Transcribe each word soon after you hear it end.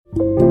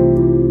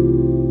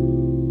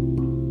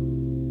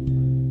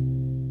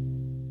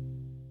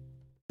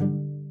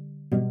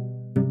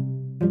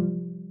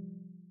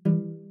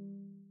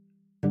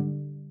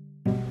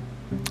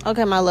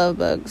Okay, my love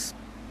bugs.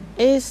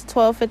 It's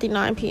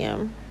 12:59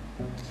 p.m.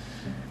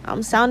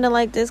 I'm sounding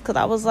like this because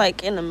I was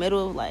like in the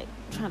middle of like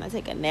trying to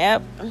take a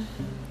nap.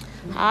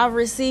 I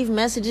receive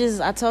messages,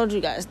 I told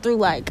you guys, through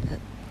like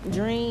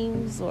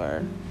dreams,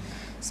 or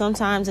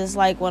sometimes it's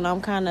like when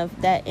I'm kind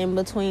of that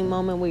in-between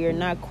moment where you're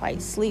not quite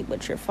asleep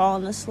but you're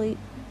falling asleep.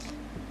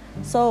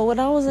 So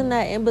when I was in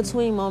that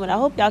in-between moment, I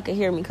hope y'all can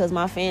hear me because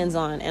my fan's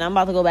on and I'm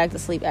about to go back to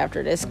sleep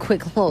after this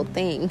quick little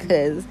thing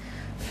because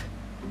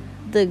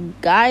the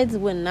guides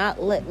would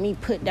not let me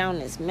put down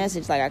this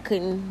message. Like, I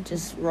couldn't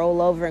just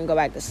roll over and go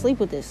back to sleep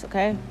with this,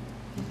 okay?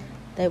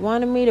 They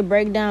wanted me to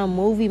break down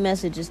movie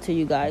messages to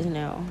you guys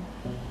now.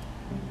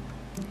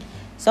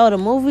 So the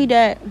movie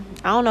that,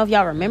 I don't know if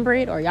y'all remember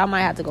it or y'all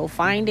might have to go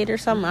find it or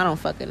something. I don't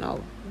fucking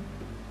know.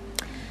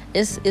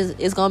 It's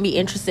going to be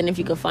interesting if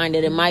you can find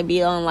it. It might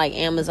be on like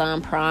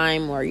Amazon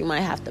Prime, or you might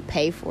have to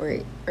pay for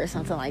it or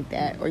something like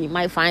that. Or you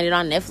might find it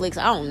on Netflix.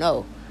 I don't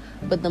know.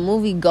 But the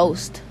movie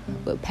Ghost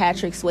with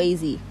Patrick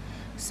Swayze,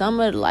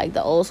 some of like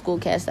the old school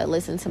cats that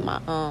listen to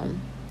my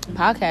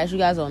podcast, you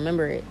guys will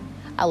remember it.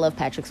 I love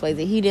Patrick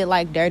Swayze. He did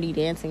like Dirty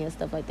Dancing and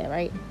stuff like that,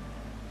 right?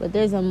 But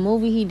there's a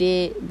movie he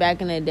did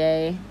back in the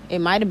day. It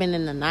might have been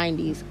in the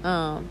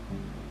 90s.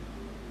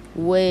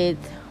 With,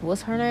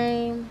 what's her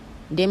name?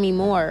 Demi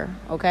Moore,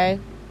 okay?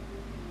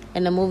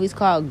 And the movie's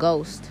called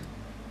Ghost.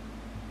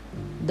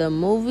 The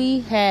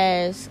movie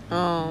has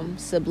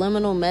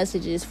subliminal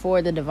messages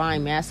for the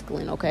divine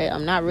masculine, okay?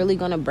 I'm not really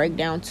going to break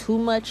down too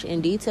much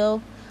in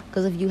detail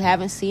because if you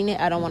haven't seen it,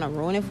 I don't want to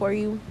ruin it for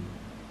you.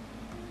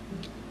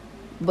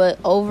 But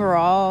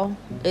overall,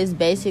 it's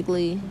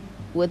basically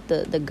what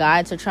the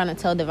guides are trying to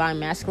tell divine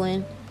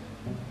masculine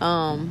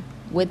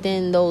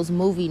within those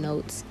movie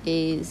notes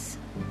is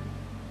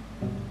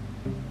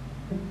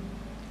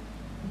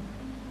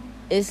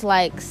it's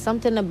like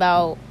something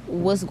about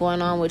what's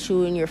going on with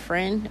you and your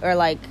friend, or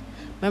like,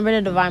 remember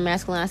the divine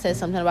masculine, I said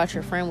something about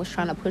your friend was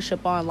trying to push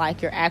up on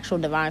like your actual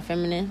divine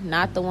feminine,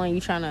 not the one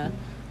you trying to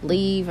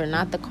leave, or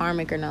not the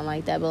karmic or nothing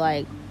like that, but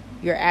like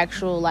your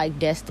actual like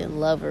destined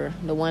lover,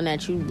 the one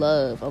that you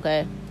love,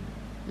 okay?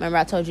 Remember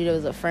I told you there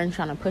was a friend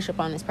trying to push up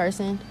on this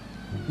person?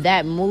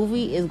 That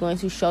movie is going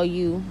to show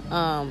you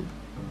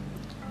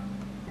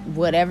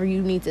whatever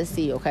you need to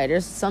see, okay?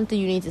 There's something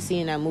you need to see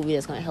in that movie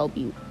that's going to help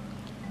you.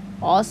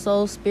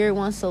 Also, Spirit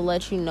wants to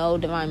let you know,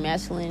 divine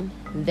masculine,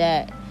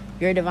 that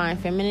your divine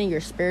feminine, your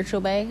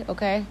spiritual bae,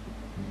 okay?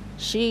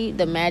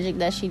 The magic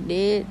that she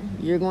did,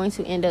 you're going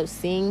to end up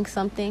seeing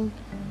something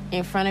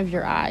in front of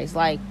your eyes.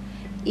 Like,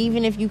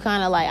 even if you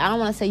kind of like, I don't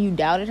want to say you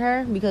doubted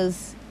her,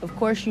 because of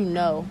course you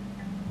know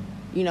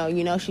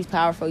she's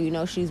powerful, you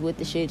know she's with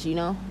the shit, you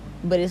know?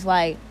 But it's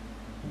like,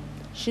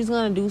 she's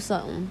going to do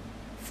something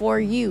for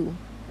you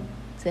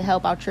to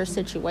help out your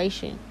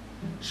situation.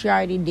 She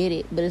already did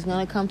it, but it's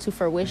going to come to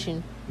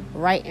fruition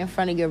right in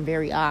front of your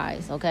very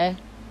eyes, okay?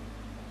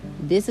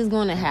 This is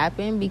going to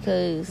happen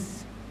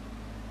because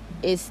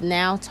it's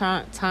now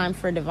time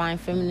for divine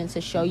feminine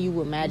to show you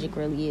what magic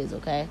really is,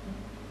 okay?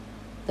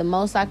 The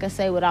most I could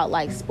say without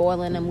like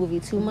spoiling the movie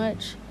too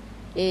much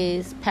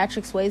is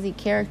Patrick Swayze's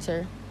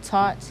character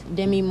taught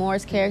Demi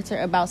Moore's character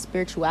about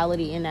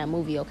spirituality in that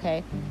movie,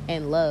 okay?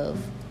 And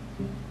love.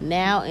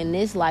 Now, in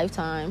this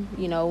lifetime,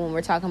 you know, when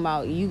we're talking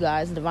about you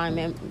guys,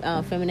 divine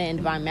feminine and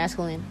divine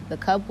masculine, the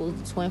couples,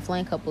 the twin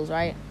flame couples,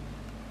 right?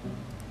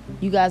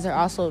 You guys are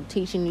also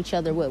teaching each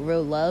other what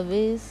real love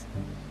is.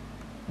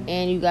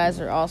 And you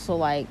guys are also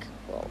like,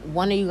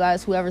 one of you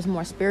guys, whoever's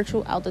more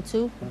spiritual out the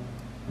two,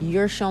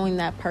 you're showing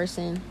that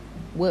person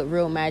what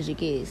real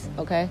magic is,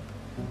 okay?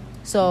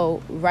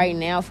 So right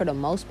now, for the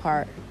most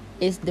part,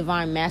 it's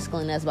divine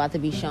masculine that's about to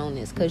be shown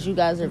this, because you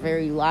guys are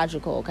very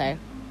logical, okay?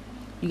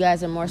 You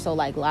guys are more so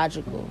like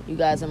logical. You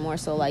guys are more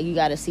so like, you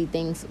got to see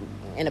things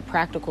in a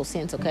practical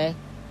sense, okay?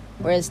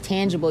 Whereas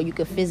tangible, you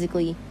could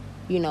physically,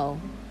 you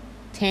know,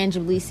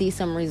 tangibly see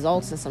some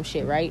results and some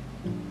shit, right?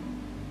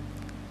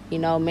 You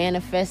know,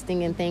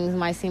 manifesting and things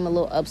might seem a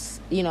little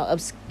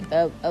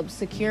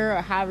obscure,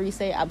 or however you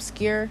say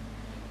obscure.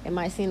 It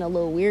might seem a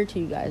little weird to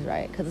you guys,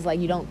 right? Because it's like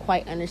you don't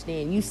quite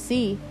understand. You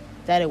see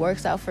that it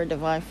works out for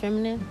divine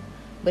feminine,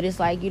 but it's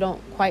like you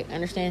don't quite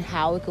understand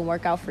how it can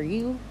work out for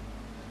you.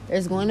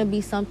 There's going to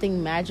be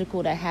something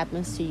magical that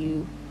happens to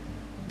you.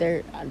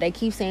 They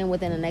keep saying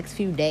within the next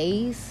few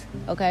days,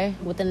 okay?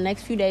 Within the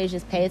next few days,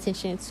 just pay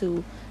attention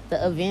to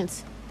the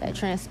events that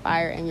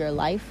transpire in your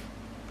life,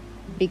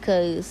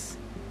 because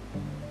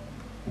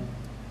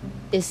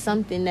it's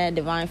something that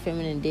divine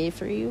feminine did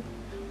for you.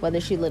 Whether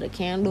she lit a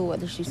candle,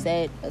 whether she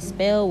said a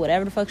spell,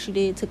 whatever the fuck she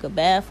did, took a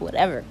bath,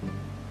 whatever,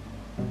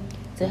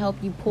 to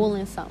help you pull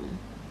in something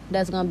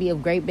that's going to be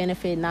of great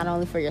benefit, not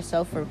only for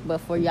yourself, but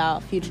for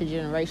y'all future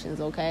generations,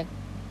 okay?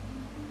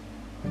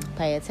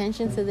 Pay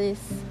attention to this.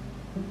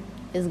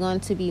 It's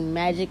going to be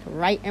magic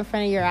right in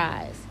front of your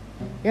eyes.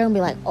 You're going to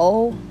be like,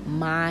 oh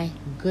my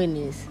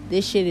goodness,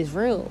 this shit is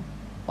real.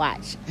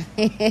 Watch.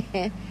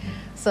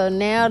 So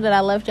now that I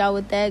left y'all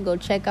with that, go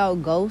check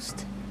out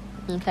Ghost,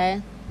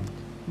 okay?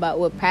 But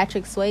with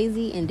Patrick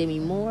Swayze and Demi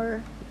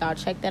Moore, y'all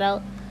check that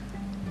out.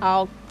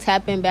 I'll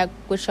tap in back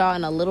with y'all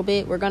in a little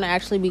bit. We're gonna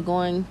actually be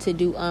going to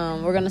do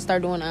we're gonna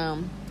start doing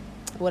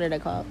what are they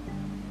called?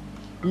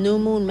 New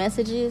moon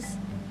messages.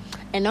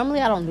 And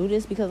normally I don't do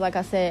this because, like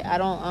I said, I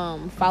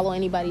don't follow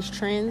anybody's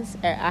trends.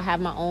 I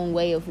have my own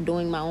way of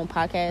doing my own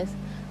podcast.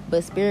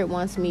 But Spirit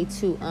wants me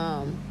to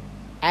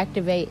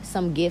activate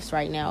some gifts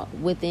right now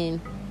within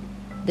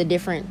the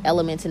different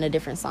elements and the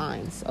different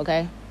signs,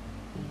 okay?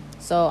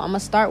 So I'm going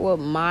to start with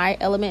my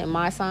element and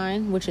my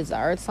sign, which is the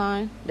earth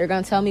sign. They're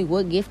going to tell me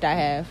what gift I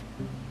have.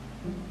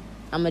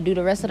 I'm going to do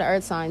the rest of the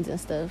earth signs and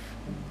stuff.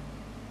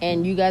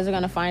 And you guys are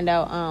going to find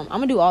out. I'm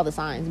going to do all the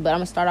signs, but I'm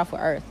going to start off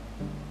with earth.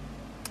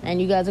 And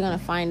you guys are going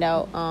to find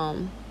out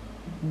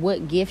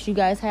what gifts you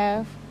guys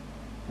have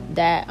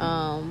that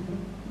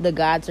the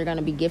gods are going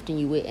to be gifting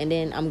you with. And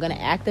then I'm going to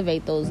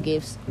activate those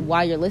gifts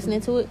while you're listening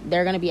to it.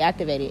 They're going to be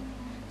activated.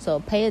 So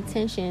pay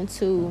attention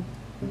to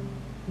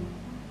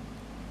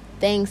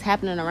things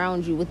happening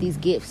around you with these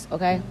gifts,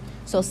 okay?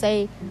 So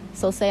say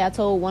I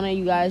told one of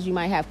you guys you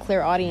might have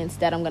clear audience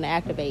that I'm going to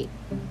activate.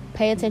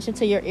 Pay attention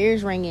to your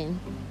ears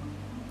ringing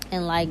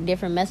and like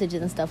different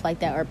messages and stuff like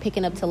that, or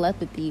picking up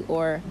telepathy,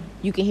 or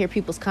you can hear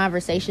people's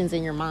conversations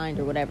in your mind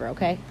or whatever,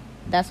 okay?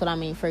 That's what I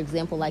mean, for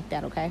example, like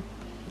that, okay?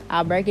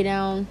 I'll break it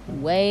down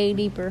way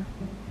deeper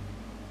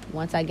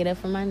once I get up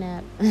from my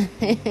nap.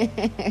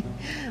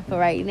 But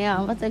right now,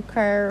 I'm about to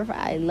curve.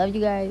 I love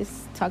you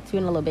guys. Talk to you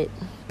in a little bit.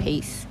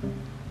 Peace.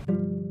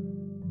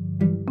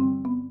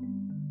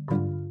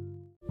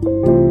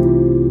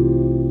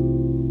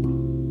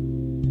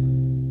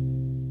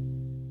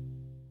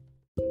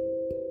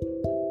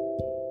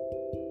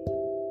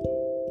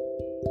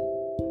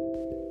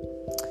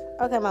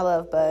 Okay, my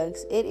love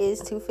bugs. It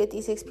is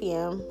 2:56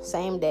 p.m.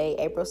 Same day,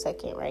 April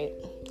 2nd, right?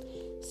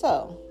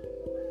 So,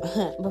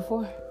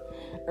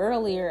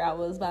 earlier I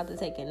was about to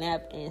take a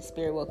nap and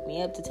Spirit woke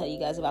me up to tell you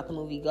guys about the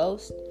movie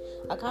Ghost.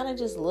 I kind of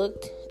just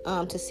looked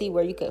to see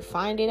where you could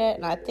find it at,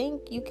 and I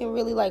think you can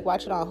really like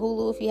watch it on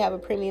Hulu if you have a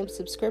premium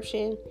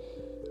subscription,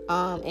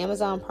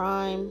 Amazon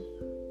Prime,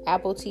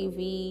 Apple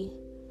TV,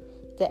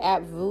 the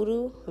app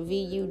Vudu,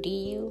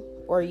 VUDU,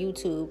 or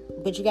YouTube,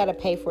 but you gotta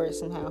pay for it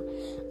somehow.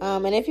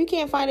 And if you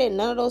can't find it in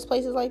none of those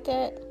places like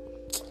that,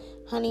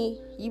 honey,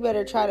 you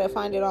better try to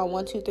find it on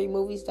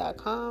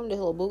 123movies.com, the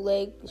little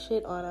bootleg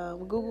shit on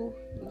Google.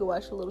 You can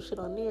watch a little shit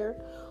on there,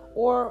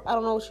 or I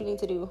don't know what you need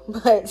to do,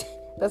 but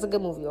that's a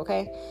good movie,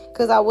 okay?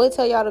 Because I would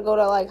tell y'all to go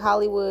to like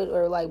Hollywood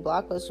or like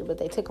Blockbuster, but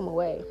they took them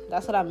away.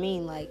 That's what I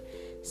mean. Like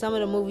some of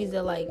the movies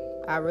that like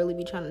I really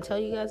be trying to tell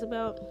you guys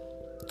about,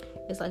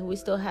 it's like we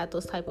still have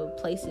those type of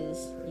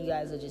places you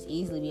guys will just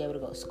easily be able to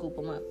go scoop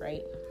them up,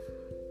 right?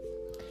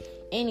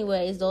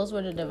 Anyways, those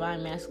were the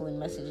divine masculine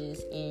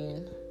messages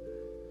in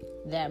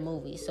that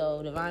movie.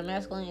 So divine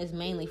masculine is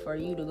mainly for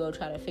you to go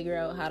try to figure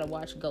out how to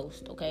watch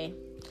Ghost, okay?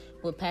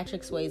 With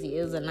Patrick Swayze.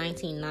 It was a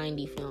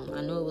 1990 film.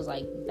 I knew it was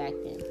like back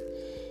then.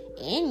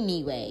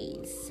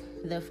 Anyways,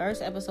 the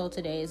first episode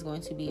today is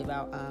going to be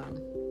about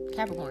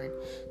Capricorn.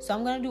 So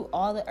I'm going to do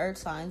all the earth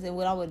signs, and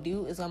what I would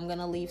do is I'm going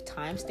to leave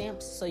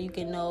timestamps so you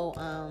can know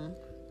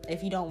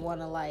if you don't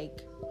want to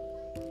like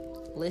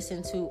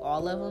listen to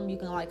all of them, you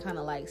can like kind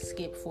of like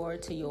skip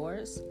forward to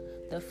yours.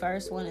 The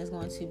first one is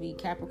going to be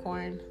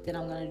Capricorn, then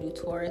I'm going to do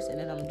Taurus, and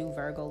then I'm going to do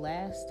Virgo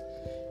last.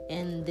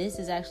 And this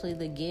is actually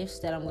the gifts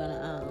that I'm going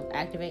to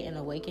activate and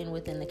awaken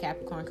within the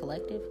Capricorn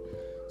collective.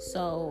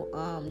 So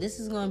this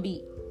is going to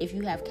be if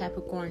you have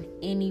Capricorn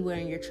anywhere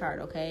in your chart,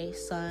 okay?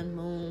 Sun,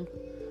 moon,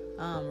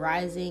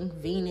 rising,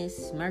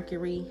 Venus,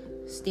 Mercury,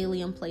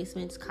 stellium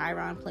placements,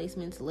 Chiron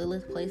placements,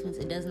 Lilith placements,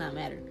 it does not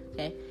matter,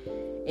 okay?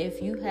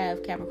 If you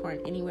have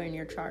Capricorn anywhere in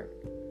your chart,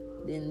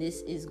 then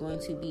this is going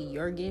to be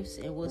your gifts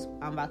and what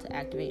I'm about to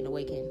activate and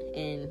awaken,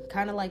 and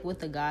kind of like what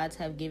the gods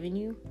have given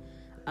you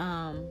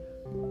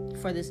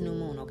for this new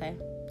moon, okay?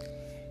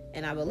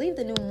 And I believe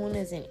the new moon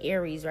is in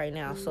Aries right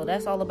now, so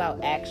that's all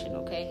about action,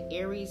 okay?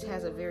 Aries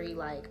has a very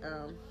like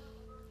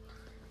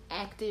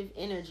active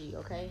energy,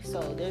 okay?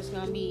 So there's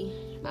gonna be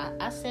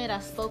I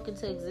spoke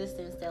into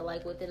existence that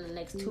like within the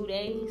next 2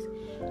 days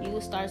you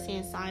will start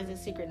seeing signs and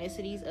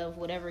synchronicities of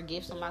whatever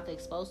gifts I'm about to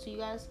expose to you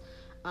guys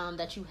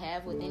that you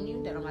have within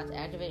you that I'm about to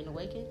activate and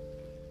awaken.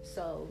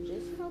 So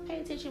just pay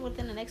attention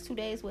within the next 2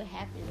 days what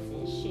happens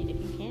and shit.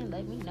 If you can,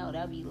 let me know.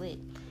 That'll be lit.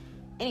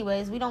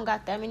 Anyways, we don't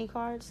got that many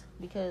cards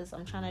because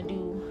I'm trying to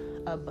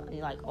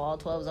do like all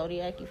 12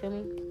 zodiac, you feel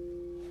me?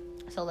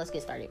 So let's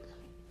get started.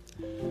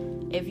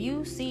 If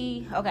you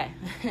see, okay,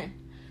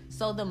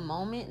 so the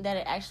moment that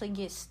it actually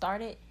gets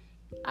started,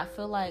 I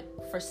feel like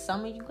for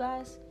some of you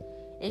guys,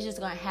 it's just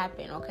gonna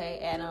happen, okay,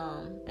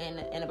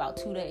 in about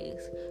 2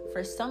 days.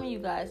 For some of you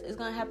guys, it's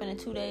gonna happen in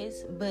 2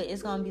 days, but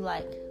it's gonna be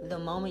like the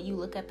moment you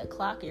look at the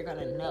clock, you're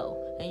gonna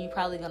know, and you're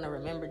probably gonna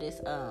remember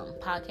this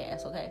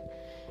podcast, okay?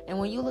 And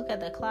when you look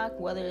at the clock,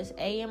 whether it's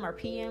AM or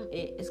PM,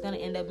 it's gonna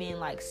end up being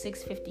like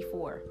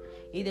 6:54,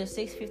 either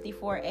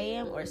 6:54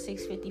 AM or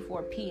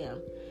 6:54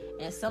 PM.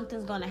 And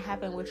something's going to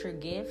happen with your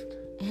gift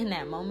in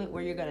that moment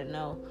where you're going to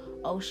know,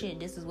 oh shit,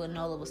 this is what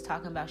Nola was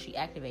talking about. She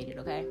activated,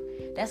 okay?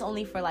 That's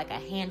only for like a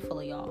handful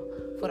of y'all.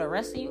 For the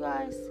rest of you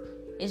guys,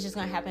 It's just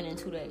gonna happen in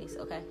 2 days,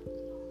 okay?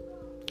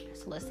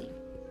 So let's see.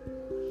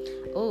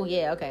 Oh,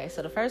 yeah, okay.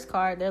 So the first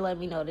card, they're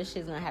letting me know this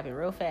shit's gonna happen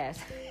real fast.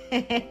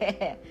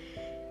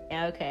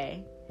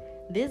 Okay.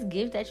 This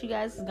gift that you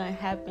guys is gonna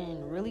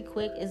happen really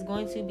quick. Is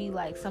going to be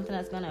like something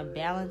that's gonna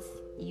balance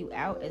you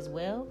out as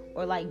well,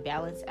 or like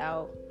balance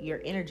out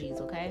your energies,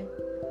 okay?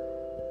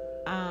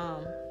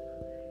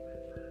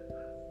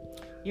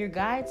 Your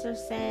guides are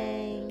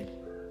saying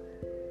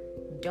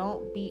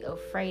don't be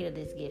afraid of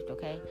this gift,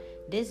 okay?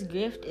 This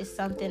gift is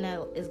something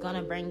that is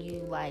gonna bring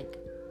you like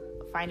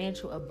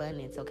financial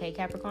abundance, okay,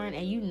 Capricorn?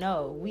 And you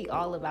know we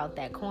all about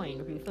that coin,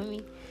 you feel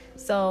me?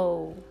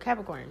 So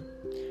Capricorn,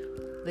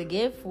 the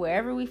gift,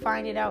 wherever we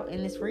find it out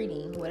in this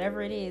reading,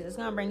 whatever it is, it's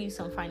gonna bring you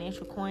some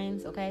financial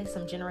coins, okay?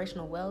 Some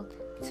generational wealth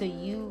to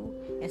you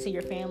and to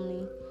your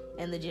family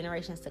and the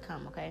generations to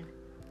come, okay?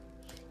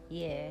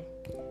 Yeah.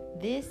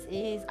 This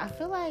is, I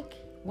feel like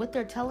what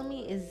they're telling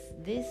me is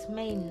this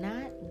may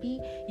not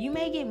be, you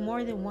may get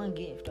more than one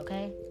gift,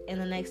 okay? In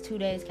the next 2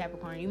 days,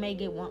 Capricorn, you may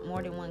get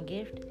more than one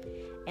gift.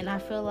 And I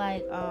feel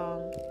like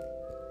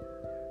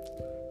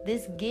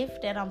this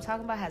gift that I'm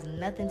talking about has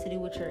nothing to do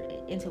with your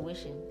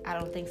intuition. I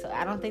don't think so.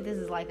 I don't think this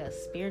is like a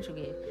spiritual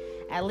gift.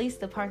 At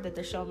least the part that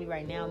they're showing me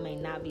right now may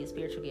not be a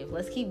spiritual gift.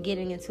 Let's keep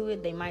getting into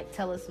it. They might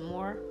tell us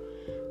more.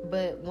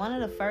 But one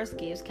of the first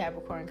gifts,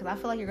 Capricorn, because I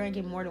feel like you're going to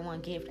get more than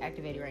one gift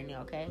activated right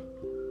now, okay?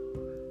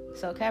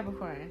 So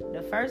Capricorn,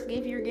 the first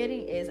gift you're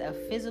getting is a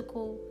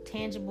physical,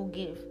 tangible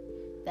gift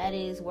that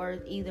is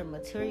worth either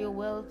material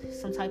wealth,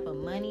 some type of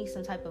money,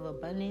 some type of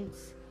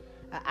abundance,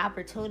 an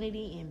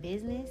opportunity in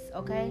business,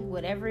 okay?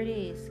 Whatever it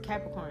is,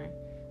 Capricorn,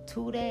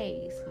 2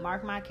 days.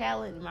 Mark your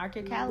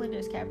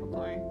calendars,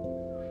 Capricorn.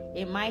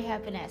 It might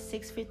happen at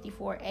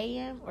 6:54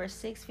 a.m. or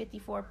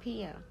 6:54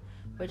 p.m.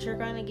 But you're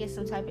going to get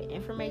some type of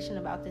information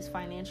about this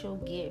financial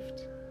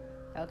gift,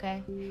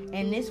 okay?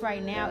 And this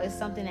right now is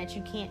something that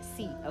you can't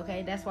see,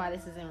 okay? That's why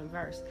this is in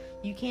reverse.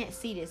 You can't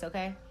see this,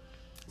 okay?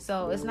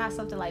 So it's not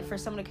something like, for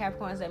some of the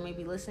Capricorns that may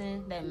be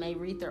listening, that may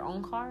read their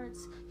own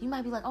cards, you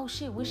might be like, oh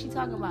shit, what's she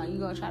talking about? You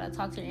go try to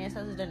talk to your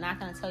ancestors, they're not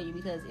going to tell you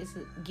because it's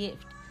a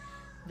gift.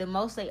 The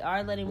most they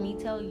are letting me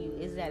tell you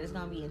is that it's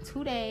going to be in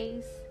 2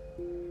 days,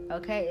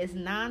 okay? It's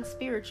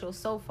non-spiritual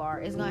so far.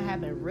 It's going to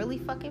happen really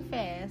fucking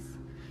fast.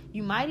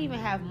 You might even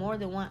have more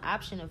than one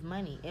option of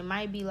money. It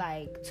might be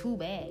like 2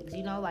 bags,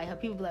 you know? Like how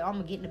people be like, oh, I'm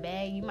going to get in the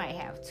bag. You might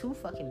have 2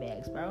 fucking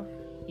bags, bro.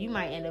 You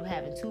might end up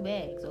having 2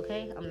 bags,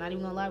 okay? I'm not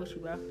even going to lie with you,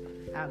 bro.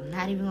 I'm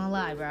not even going to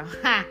lie, bro.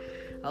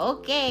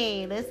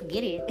 Okay, let's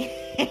get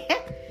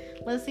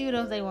it. Let's see what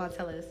else they want to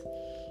tell us.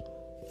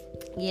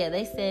 Yeah,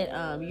 they said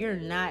you're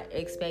not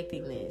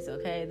expecting this,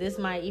 okay? This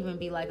might even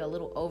be like a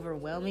little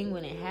overwhelming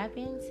when it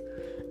happens.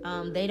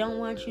 They don't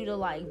want you to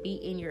like be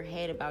in your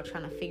head about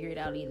trying to figure it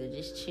out either.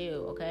 Just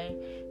chill, okay?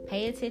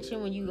 Pay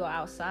attention when you go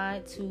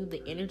outside to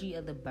the energy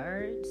of the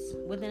birds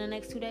within the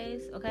next 2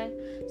 days, okay?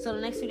 So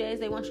the next 2 days,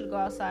 they want you to go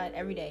outside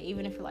every day.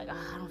 Even if you're like,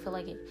 I don't feel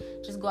like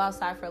it. Just go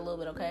outside for a little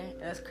bit, okay?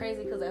 And that's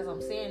crazy because as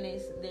I'm saying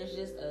this, there's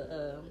just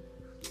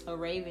a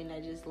raven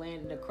that just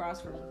landed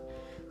across from me.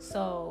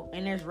 So,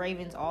 and there's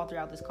ravens all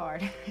throughout this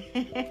card.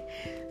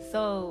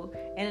 So,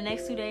 in the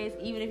next 2 days,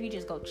 even if you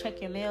just go check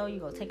your mail,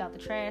 you go take out the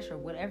trash or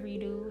whatever you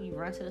do, you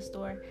run to the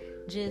store,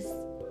 just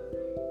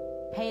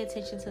pay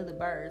attention to the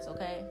birds,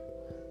 okay?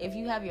 If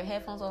you have your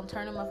headphones on,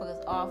 turn them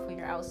motherfuckers off when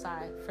you're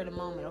outside for the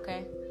moment,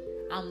 okay?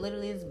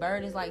 This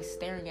bird is like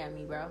staring at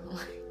me, bro.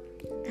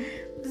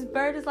 This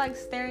bird is like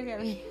staring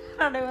at me.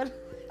 I don't know what.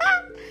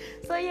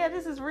 So, yeah,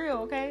 this is real,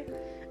 okay?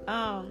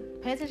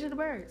 Pay attention to the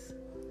birds.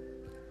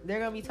 They're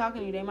going to be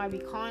talking to you. They might be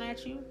calling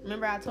at you.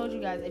 Remember, I told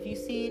you guys, if you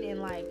see it in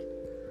like,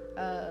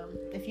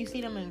 if you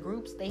see them in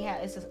groups,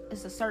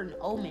 it's a certain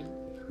omen.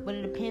 But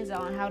it depends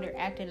on how they're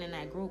acting in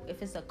that group.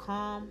 If it's a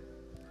calm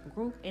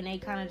group and they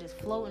kind of just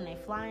float and they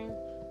flying,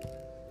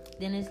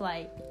 then it's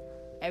like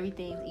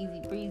everything's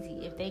easy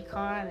breezy. If they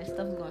calm and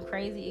stuff is going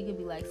crazy, it could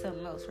be like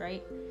something else,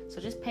 right?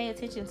 So just pay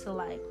attention to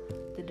like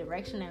the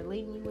direction they're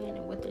leading you in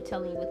and what they're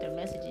telling you, what their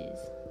message is.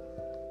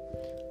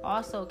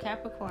 Also,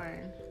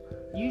 Capricorn,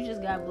 you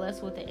just got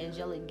blessed with an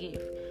angelic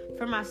gift.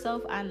 For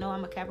myself, I know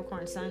I'm a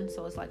Capricorn sun,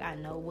 so it's like I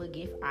know what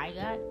gift I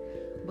got.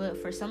 But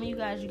for some of you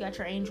guys, you got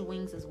your angel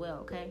wings as well,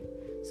 okay?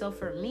 So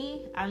for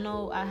me, I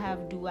know I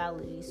have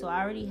duality. So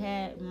I already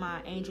had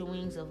my angel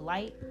wings of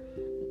light.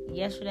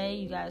 Yesterday,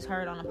 you guys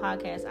heard on the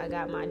podcast, I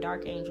got my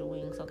dark angel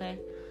wings, okay?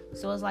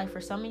 So it's like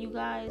for some of you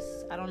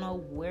guys, I don't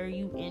know where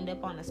you end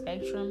up on the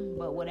spectrum,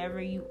 but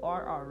whatever you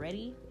are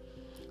already.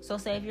 So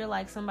say if you're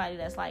like somebody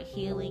that's like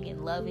healing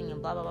and loving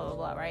and blah, blah, blah, blah,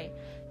 blah, right?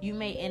 You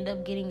may end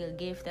up getting a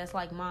gift that's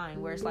like mine,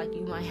 where it's like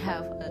you might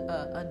have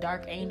a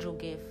dark angel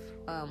gift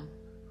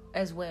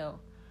as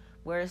well,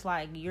 where it's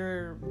like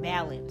you're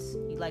balanced.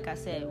 Like I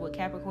said, with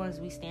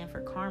Capricorns, we stand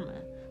for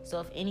karma. So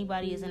if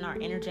anybody is in our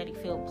energetic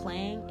field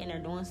playing and they're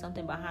doing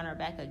something behind our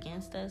back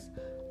against us,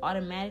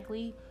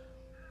 automatically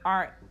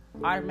our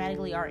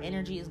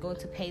energy is going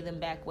to pay them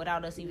back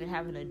without us even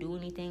having to do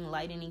anything,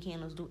 light any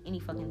candles, do any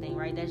fucking thing,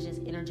 right? That's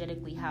just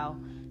energetically how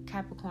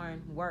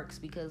Capricorn works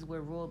because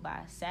we're ruled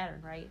by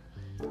Saturn, right?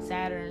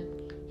 Saturn,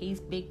 he's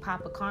big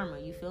papa karma,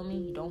 you feel me?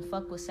 You don't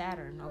fuck with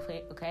Saturn,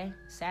 okay?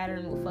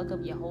 Saturn will fuck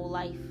up your whole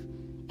life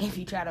if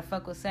you try to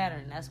fuck with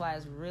Saturn. That's why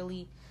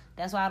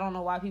I don't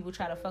know why people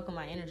try to fuck with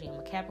my energy. I'm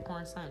a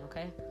Capricorn sun,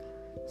 okay?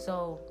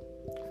 So,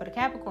 for the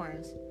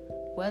Capricorns,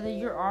 whether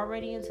you're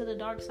already into the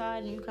dark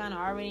side and you kind of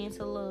already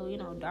into a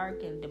little,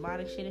 dark and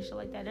demonic shit and shit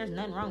like that, there's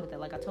nothing wrong with that.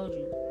 Like I told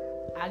you,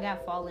 I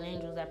got fallen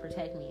angels that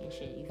protect me and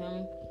shit, you feel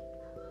me?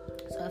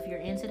 So if you're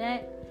into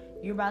that,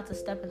 you're about to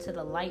step into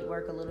the light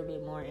work a little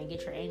bit more and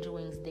get your angel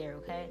wings there,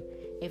 okay?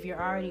 If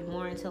you're already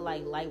more into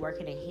like light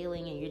working and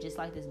healing and you're just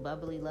like this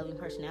bubbly, loving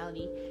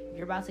personality,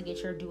 you're about to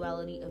get your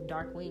duality of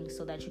dark wings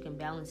so that you can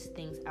balance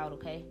things out,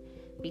 okay?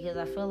 Because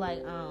I feel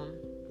like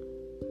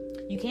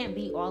you can't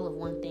be all of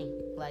one thing.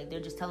 Like,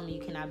 they're just telling me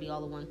you cannot be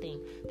all of one thing.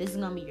 This is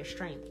going to be your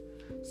strength.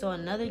 So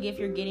another gift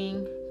you're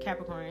getting,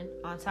 Capricorn,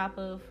 on top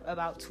of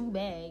about 2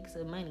 bags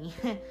of money,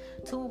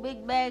 2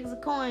 big bags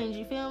of coins,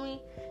 you feel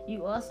me?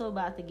 You also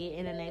about to get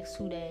in the next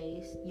 2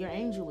 days your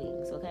angel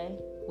wings, okay?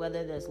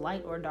 Whether there's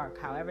light or dark,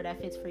 however that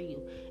fits for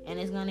you. And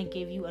it's going to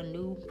give you a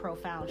new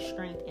profound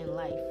strength in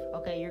life,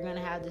 okay? You're going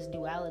to have this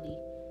duality.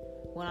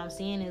 What I'm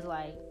seeing is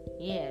like,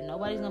 yeah,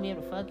 nobody's going to be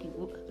able to fuck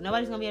you.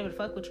 Nobody's going to be able to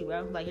fuck with you,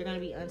 bro. Like, you're going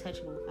to be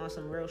untouchable on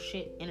some real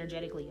shit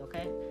energetically,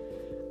 okay?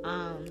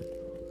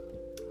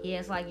 Yeah,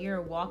 it's like you're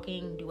a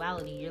walking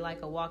duality. You're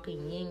like a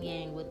walking yin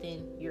yang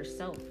within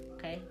yourself,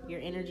 okay? Your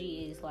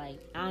energy is like,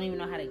 I don't even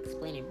know how to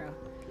explain it, bro.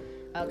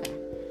 Okay.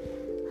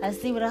 Let's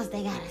see what else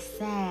they gotta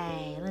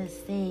say. Let's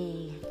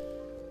see.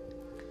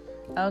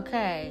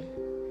 Okay.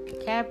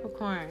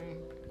 Capricorn.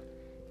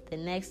 The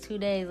next 2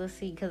 days, let's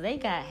see, because they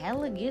got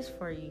hella gifts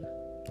for you.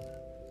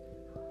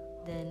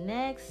 The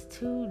next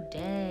 2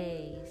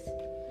 days,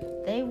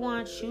 they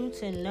want you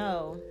to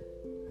know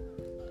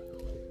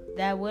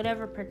that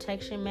whatever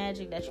protection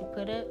magic that you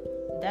put up,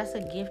 that's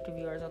a gift of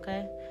yours,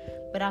 okay?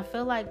 But I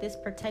feel like this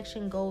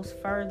protection goes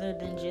further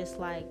than just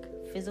like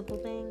physical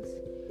things.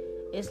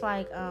 It's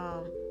like,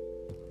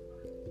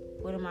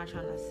 what am I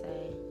trying to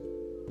say?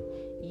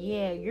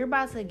 Yeah, you're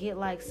about to get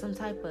like some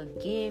type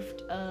of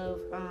gift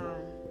of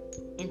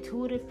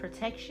intuitive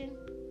protection,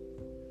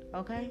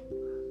 okay?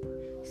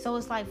 So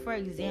it's like, for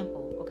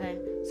example, okay?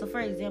 So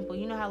for example,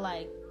 you know how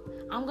like,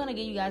 I'm gonna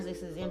give you guys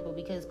this example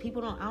because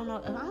people I don't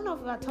know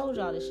if I told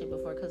y'all this shit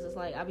before, because it's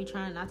like I be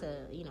trying not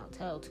to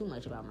tell too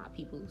much about my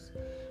peoples,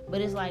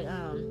 but it's like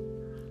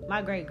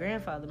my great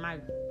grandfather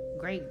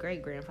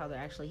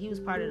actually, he was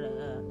part of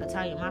the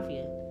Italian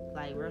mafia,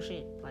 like real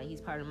shit, like he's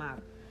part of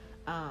mob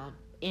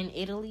in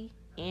Italy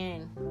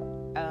and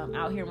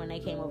out here when they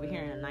came over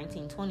here in the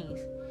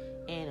 1920s,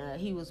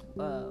 and he was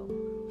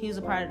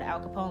a part of the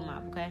Al Capone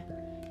mob, okay,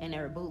 and they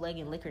were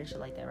bootlegging liquor and shit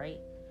like that, right?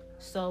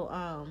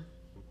 So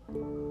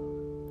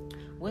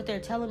what they're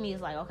telling me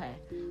is like, okay,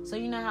 so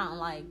you know how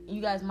like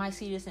you guys might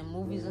see this in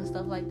movies and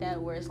stuff like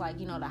that, where it's like,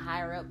 the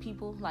higher up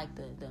people, like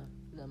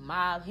the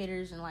mob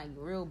hitters and like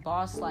real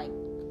boss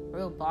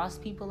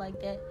people like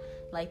that,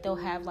 like they'll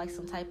have like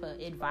some type of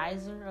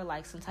advisor or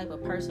like some type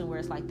of person where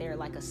it's like they're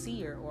like a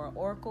seer or an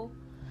oracle.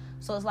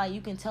 So it's like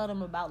you can tell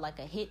them about like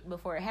a hit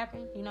before it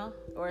happened,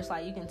 or it's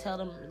like you can tell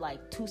them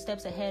like 2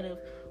 steps ahead of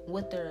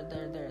what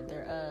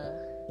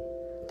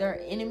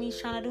their enemies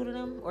trying to do to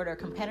them, or their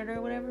competitor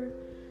or whatever.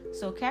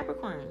 So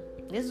Capricorn,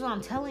 this is what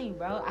I'm telling you,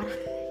 bro. I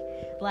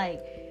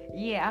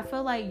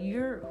feel like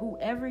you're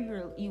whoever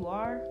you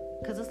are,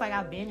 because it's like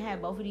I've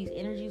had both of these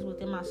energies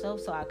within myself,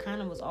 so I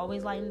kind of was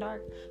always light and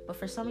dark. But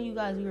for some of you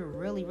guys, you're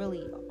really,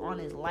 really on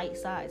this light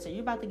side. So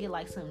you're about to get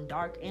like some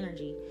dark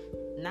energy.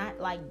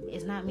 Not like,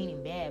 it's not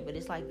meaning bad, but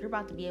it's like you're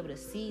about to be able to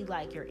see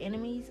like your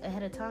enemies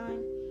ahead of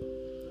time,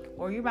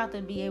 or you're about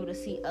to be able to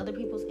see other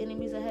people's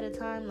enemies ahead of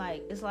time.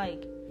 Like, it's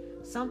like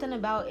something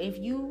about if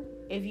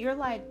you're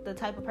like the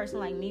type of person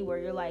like me where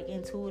you're like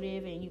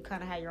intuitive and you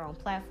kind of have your own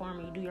platform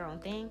and you do your own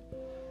thing,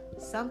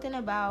 something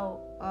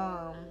about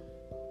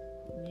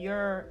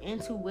your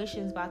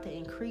intuition's about to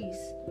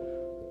increase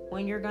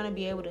when you're gonna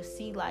be able to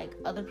see like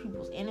other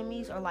people's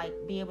enemies, or like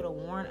be able to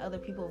warn other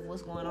people of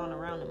what's going on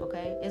around them,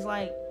 okay? It's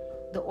like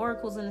the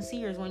oracles and the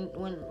seers, when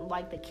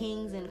like the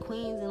kings and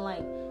queens and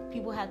like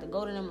people had to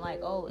go to them like,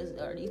 oh,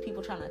 are these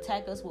people trying to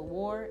attack us with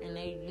war? And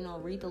they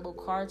read the little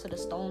cards to the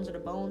stones or the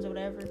bones or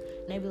whatever, and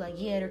they be like,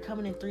 yeah, they're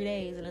coming in 3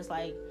 days. And it's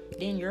like,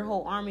 then your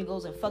whole army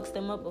goes and fucks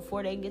them up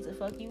before they get to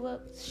fuck you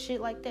up.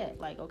 Shit like that.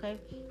 Like, okay,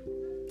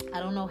 I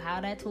don't know how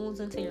that tunes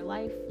into your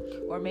life,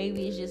 or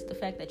maybe it's just the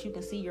fact that you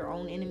can see your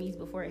own enemies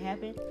before it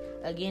happened.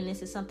 Again,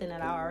 this is something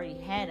that I already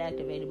had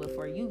activated, but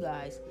for you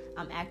guys,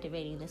 I'm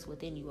activating this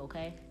within you,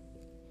 okay?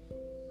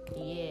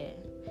 Yeah,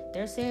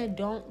 they're saying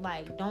don't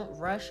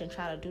rush and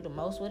try to do the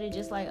most with it.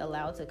 Just like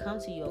allow it to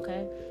come to you,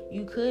 okay?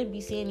 You could be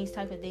seeing these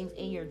type of things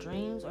in your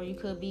dreams, or you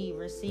could be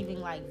receiving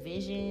like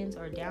visions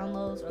or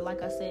downloads, or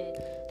like I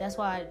said, that's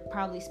why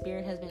probably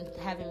Spirit has been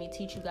having me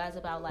teach you guys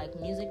about like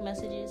music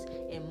messages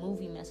and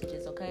movie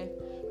messages, okay?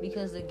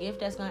 Because the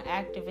gift that's going to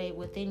activate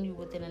within you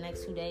within the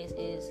next 2 days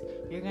is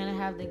you're going to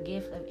have the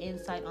gift of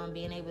insight on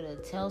being able to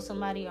tell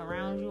somebody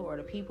around you, or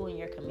the people in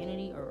your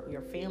community or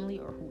your family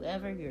or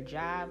whoever, your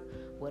job,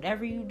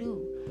 whatever you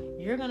do,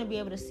 you're going to be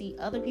able to see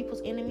other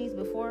people's enemies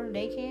before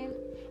they can,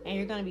 and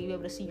you're going to be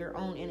able to see your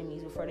own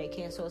enemies before they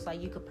can. So it's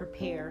like you could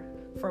prepare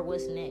for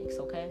what's next,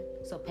 okay?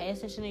 So pay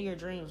attention to your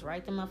dreams.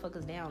 Write the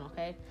motherfuckers down,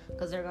 okay?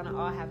 Because they're going to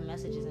all have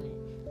messages in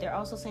it. They're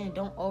also saying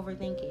don't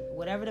overthink it.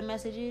 Whatever the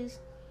message is,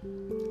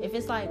 if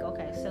it's like,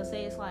 okay, so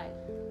say it's like,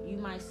 you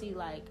might see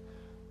like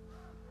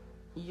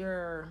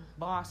your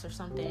boss or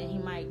something, and he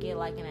might get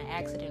like in an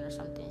accident or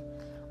something,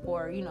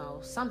 or, you know,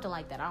 something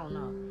like that. I don't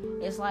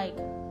know. It's like,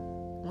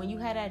 when you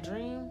had that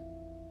dream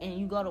and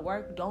you go to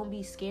work, don't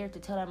be scared to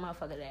tell that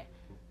motherfucker that,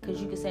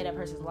 because you can save that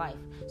person's life.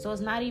 So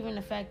it's not even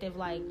effective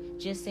like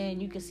just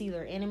saying you can see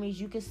their enemies.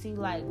 You can see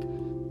like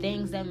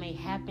things that may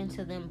happen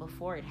to them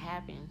before it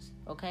happens,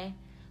 okay?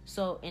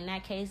 So in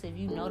that case, if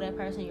you know that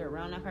person, you're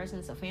around that person,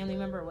 it's a family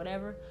member or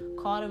whatever,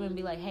 call them and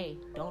be like, hey,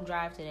 don't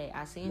drive today.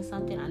 I seen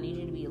something. I need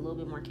you to be a little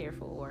bit more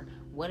careful, or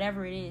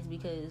whatever it is,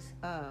 because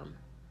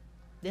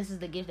this is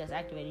the gift that's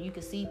activated. You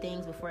can see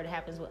things before it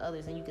happens with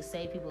others, and you can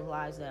save people's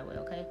lives that way,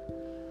 okay?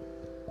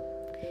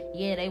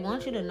 Yeah, they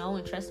want you to know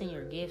and trust in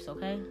your gifts,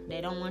 okay? They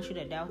don't want you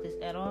to doubt this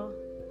at all.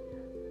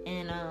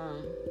 And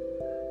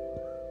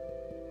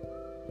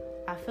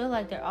I feel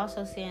like they're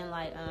also saying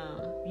like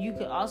you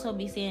could also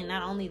be seeing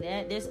not only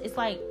that, it's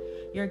like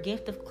your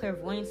gift of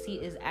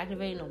clairvoyancy is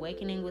activating and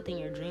awakening within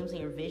your dreams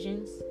and your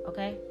visions,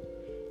 okay?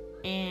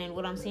 And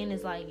what I'm seeing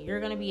is like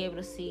you're gonna be able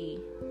to see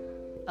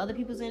other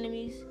people's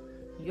enemies,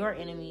 your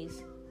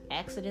enemies,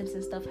 accidents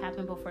and stuff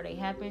happen before they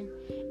happen,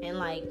 and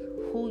like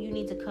who you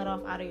need to cut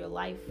off out of your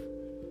life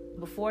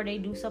before they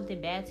do something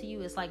bad to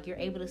you. It's like you're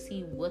able to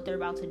see what they're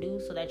about to do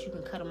so that you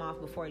can cut them off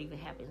before it even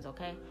happens,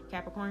 okay,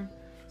 Capricorn?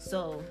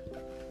 So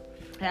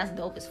that's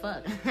dope as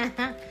fuck.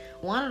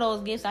 One of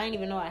those gifts I didn't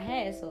even know I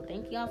had, so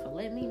thank y'all for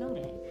letting me know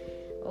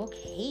that.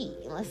 Okay,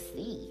 let's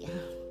see.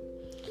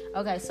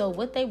 Okay, so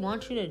what they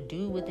want you to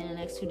do within the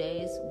next 2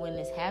 days when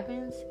this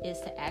happens is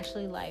to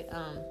actually like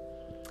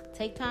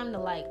take time to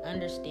like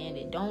understand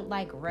it. Don't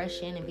like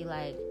rush in and be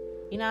like,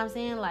 you know what I'm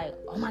saying, like,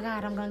 oh my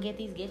god, I'm gonna get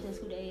these gifts in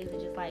 2 days,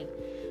 and just like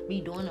be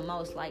doing the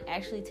most. Like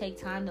actually take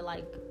time to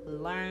like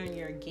learn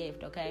your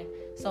gift, okay?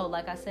 So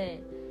like I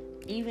said,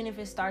 even if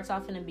it starts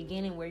off in the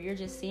beginning where you're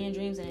just seeing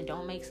dreams and it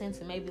don't make sense,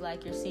 and maybe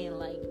like you're seeing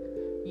like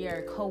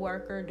your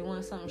coworker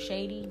doing something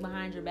shady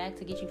behind your back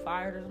to get you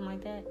fired or something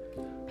like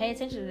that, pay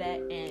attention to that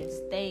and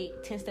stay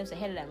 10 steps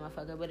ahead of that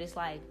motherfucker. But it's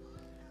like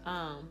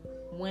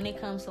when it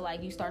comes to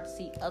like you start to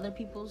see other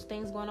people's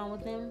things going on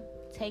with them,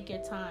 take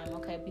your time,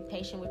 okay? Be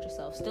patient with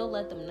yourself. Still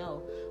let them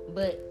know.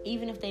 But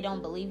even if they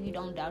don't believe you,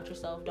 don't doubt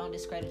yourself. Don't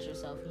discredit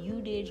yourself.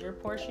 You did your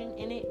portion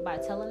in it by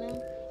telling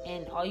them,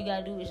 and all you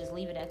gotta do is just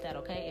leave it at that,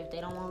 okay? If they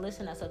don't want to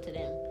listen, that's up to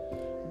them.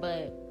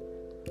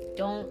 But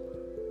don't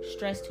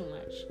stress too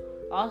much.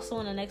 Also,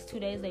 in the next 2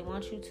 days, they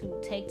want you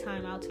to take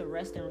time out to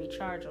rest and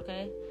recharge,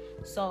 okay?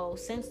 So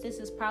since this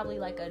is probably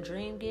like a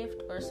dream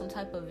gift or some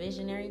type of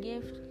visionary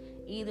gift,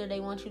 either they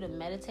want you to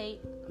meditate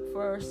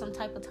for some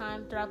type of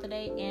time throughout the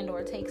day and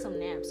or take some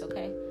naps,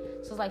 okay?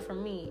 So it's like for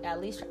me,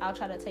 at least I'll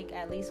try to take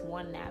at least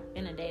one nap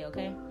in a day,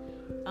 okay?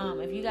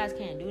 If you guys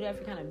can't do that, if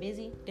you're kind of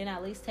busy, then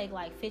at least take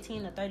like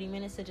 15 to 30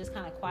 minutes to just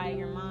kind of quiet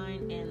your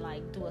mind and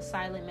like do a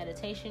silent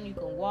meditation. You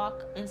can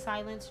walk in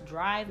silence,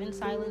 drive in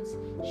silence,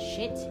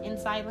 shit in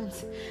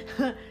silence,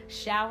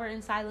 shower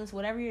in silence,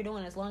 whatever you're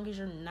doing, as long as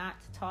you're not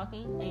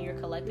talking and you're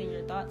collecting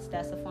your thoughts,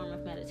 that's a form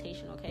of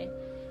meditation, okay?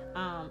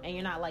 And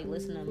you're not like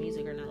listening to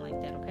music or nothing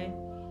like that, okay?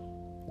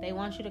 They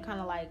want you to kind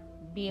of like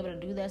be able to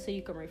do that so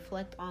you can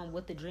reflect on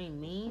what the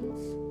dream means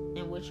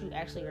and what you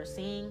actually are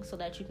seeing, so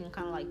that you can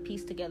kind of like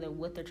piece together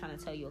what they're trying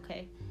to tell you,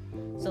 okay?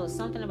 So it's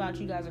something about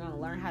you guys are going to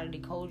learn how to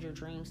decode your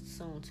dreams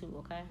soon too,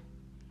 okay?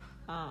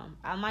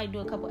 I might do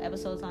a couple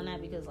episodes on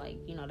that because like,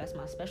 you know, that's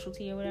my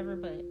specialty or whatever,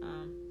 but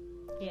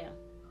yeah.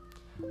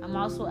 I'm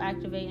also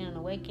activating an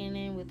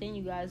awakening within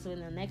you guys. So in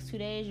the next 2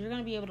 days, you're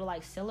going to be able to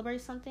like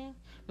celebrate something.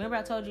 Remember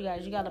I told you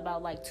guys you got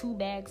about like 2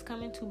 bags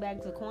coming, 2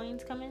 bags of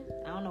coins coming.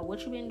 I don't know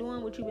what you've been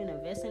doing, what you've been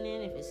investing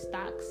in, if it's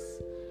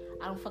stocks.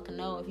 I don't fucking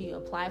know if you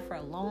apply for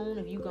a loan,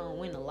 if you going to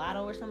win the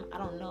lotto or something. I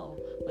don't know.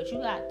 But you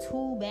got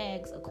 2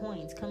 bags of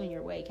coins coming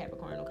your way,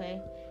 Capricorn,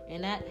 okay?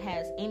 And that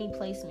has any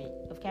placement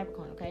of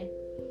Capricorn, okay?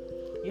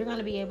 You're going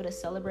to be able to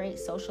celebrate,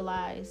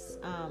 socialize,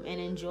 and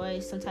enjoy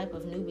some type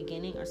of new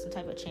beginning or some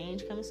type of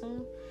change coming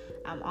soon.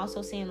 I'm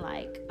also seeing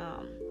like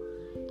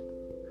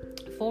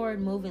forward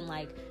moving.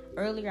 Like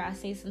earlier I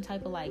see some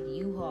type of like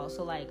U-Haul.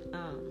 So like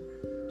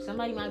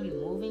somebody might be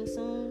moving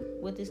soon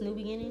with this new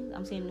beginning.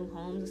 I'm seeing new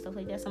homes and stuff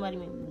like that. Somebody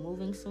might be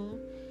moving soon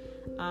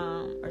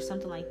or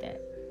something like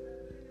that.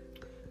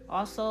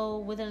 Also,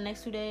 within the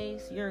next 2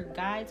 days, your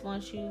guides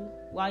want you,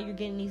 while you're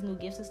getting these new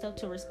gifts and stuff,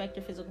 to respect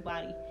your physical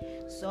body.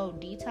 So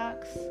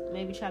detox,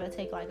 maybe try to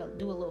take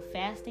do a little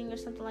fasting or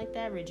something like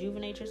that,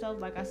 rejuvenate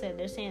yourself. Like I said,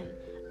 they're saying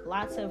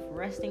lots of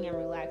resting and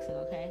relaxing,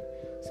 okay?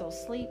 So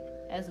sleep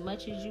as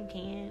much as you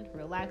can,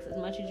 relax as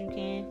much as you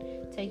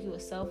can, take you a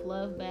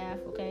self-love bath,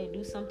 okay?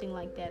 Do something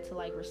like that to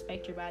like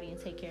respect your body and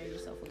take care of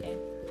yourself, okay?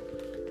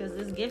 Because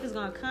this gift is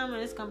going to come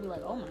and it's going to be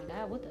like, oh my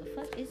God, what the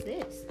fuck is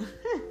this?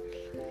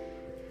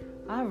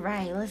 All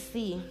right, let's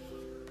see.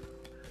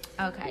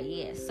 Okay,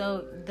 yeah.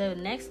 So the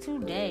next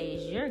 2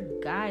 days, your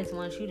guys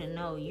want you to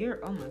know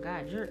oh my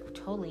God, you're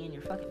totally in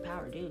your fucking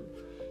power, dude.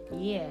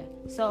 Yeah.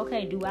 So,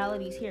 okay,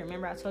 duality's here.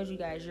 Remember I told you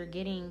guys you're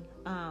getting,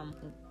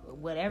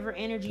 whatever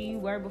energy you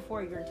were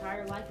before your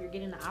entire life, you're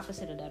getting the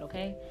opposite of that,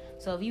 okay?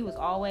 So if you was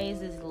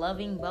always this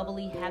loving,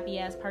 bubbly, happy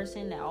ass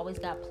person that always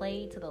got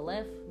played to the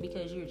left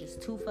because you're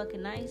just too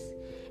fucking nice,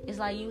 it's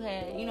like you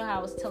had, you know how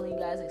I was telling you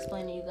guys,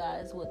 explaining to you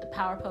guys with the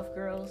Powerpuff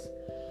Girls,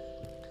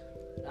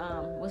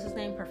 what's his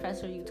name,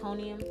 Professor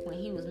Utonium, when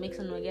he was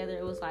mixing them together,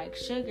 it was like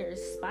sugar,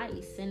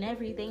 spice, and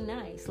everything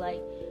nice.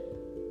 Like,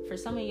 for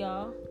some of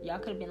y'all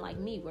could have been like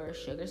me, where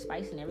sugar,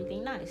 spice, and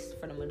everything nice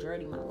for the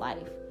majority of my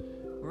life.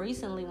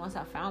 Recently, once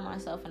I found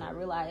myself and I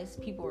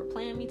realized people were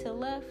playing me to the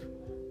left,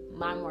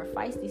 my more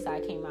feisty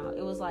side came out.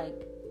 It was like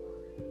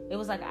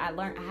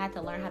I had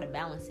to learn how to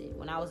balance it.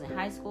 When I was in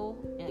high school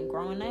and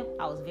growing up,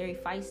 I was very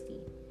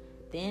feisty.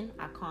 Then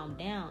I calmed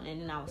down,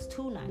 and then I was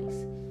too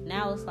nice.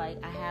 Now it's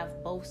like I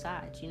have both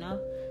sides, you know?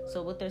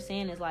 So what they're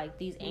saying is like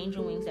these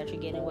angel wings that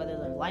you're getting, whether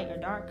they're light or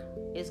dark,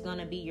 it's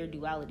gonna be your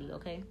duality,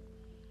 okay?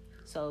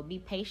 So be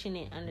patient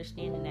and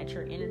understanding that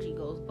your energy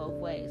goes both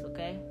ways,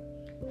 okay?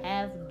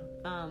 Have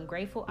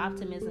grateful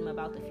optimism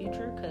about the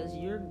future, because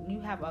you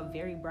have a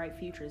very bright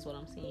future is what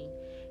I'm seeing.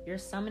 You're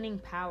summoning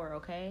power,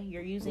 okay?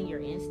 You're using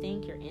your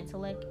instinct, your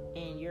intellect,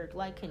 and you're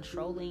like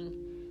controlling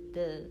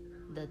the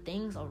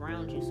things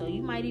around you. So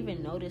you might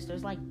even notice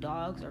there's like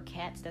dogs or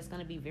cats that's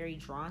going to be very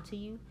drawn to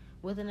you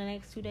within the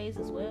next 2 days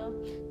as well.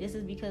 This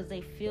is because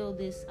they feel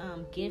this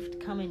gift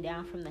coming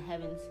down from the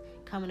heavens,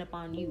 coming up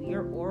on you.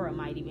 Your aura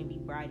might even be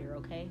brighter,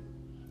 okay,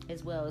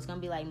 as well. It's going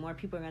to be like more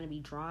people are going to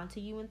be drawn to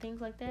you and things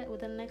like that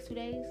within the next 2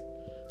 days,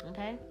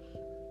 okay?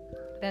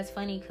 That's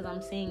funny because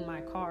I'm seeing my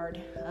card,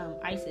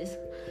 Isis,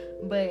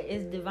 but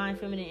it's divine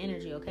feminine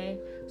energy, okay?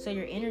 So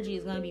your energy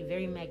is going to be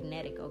very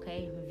magnetic,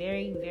 okay?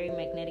 Very, very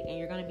magnetic, and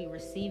you're going to be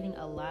receiving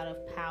a lot of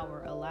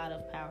power.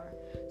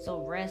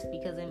 So rest,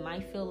 because it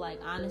might feel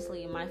like,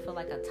 honestly, it might feel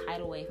like a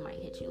tidal wave might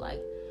hit you.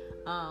 Like,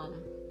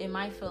 it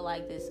might feel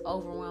like this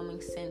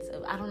overwhelming sense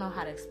of, I don't know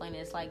how to explain it.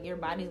 It's like your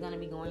body's going to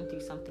be going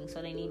through something,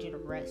 so they need you to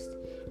rest.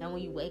 And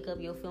when you wake up,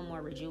 you'll feel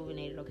more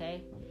rejuvenated,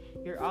 okay?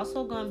 You're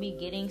also going to be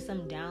getting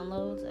some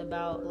downloads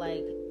about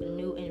like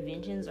new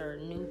inventions or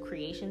new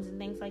creations and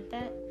things like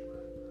that.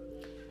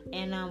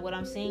 And what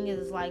I'm seeing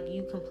is like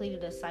you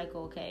completed a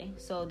cycle, okay?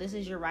 So this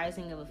is your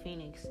rising of a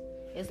phoenix.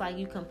 It's like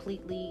you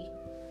completely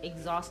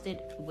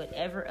exhausted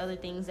whatever other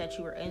things that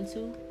you were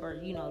into or,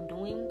 you know,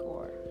 doing,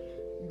 or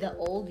the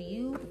old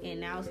you, and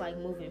now it's like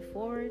moving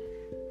forward.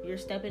 You're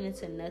stepping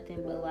into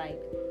nothing but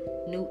like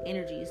new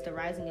energies, the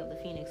rising of the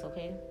phoenix,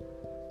 okay?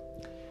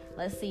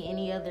 Let's see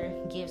any other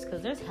gifts,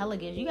 because there's hella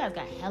gifts. You guys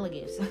got hella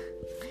gifts.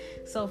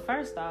 So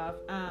first off,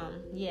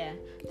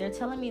 they're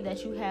telling me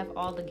that you have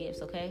all the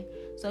gifts, okay?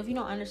 So if you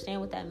don't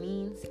understand what that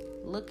means,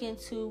 look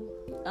into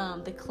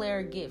the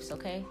clair gifts,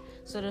 okay?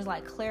 So there's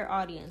like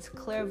clairaudience,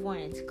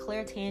 clairvoyance,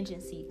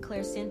 clairtangency,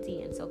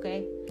 clairsentience,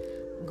 okay?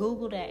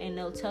 Google that and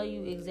they'll tell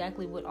you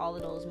exactly what all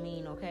of those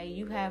mean, okay?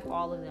 You have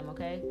all of them,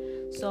 okay?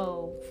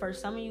 So for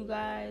some of you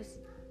guys,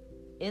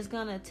 they're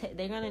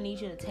gonna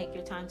need you to take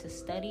your time to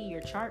study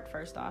your chart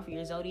first off,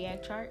 your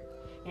zodiac chart.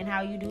 And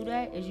how you do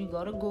that is you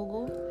go to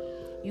Google,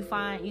 you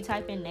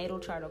type in natal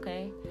chart,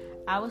 okay?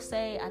 I would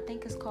say, I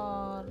think it's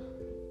called,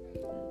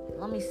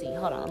 let me see,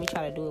 hold on, let me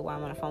try to do it while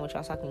I'm on the phone with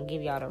y'all so I can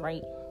give y'all the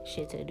right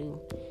shit to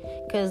do.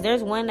 Because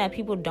there's one that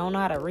people don't know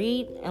how to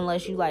read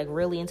unless you like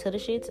really into the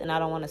shits, and I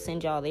don't want to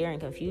send y'all there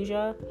and confuse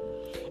y'all.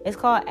 It's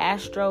called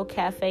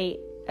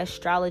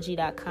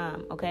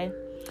astrocafeastrology.com, okay?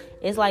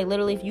 It's like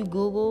literally if you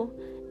Google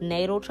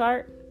natal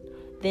chart,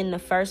 then the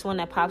first one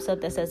that pops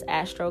up that says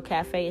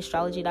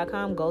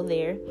astrocafeastrology.com, go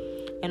there,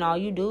 and all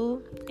you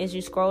do is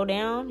you scroll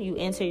down, you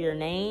enter your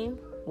name,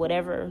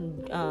 whatever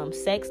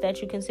sex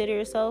that you consider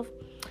yourself,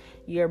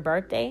 your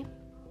birthday,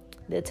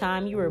 the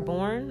time you were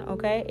born,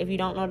 okay? If you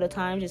don't know the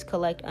time, just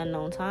collect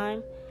unknown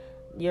time,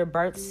 your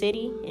birth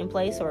city and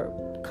place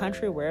or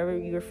country, wherever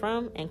you're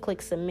from, and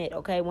click submit,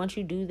 okay? Once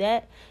you do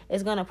that,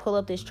 it's going to pull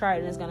up this chart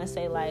and it's going to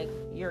say like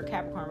you're a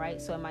Capricorn, right?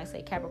 So it might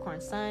say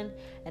Capricorn sun,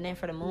 and then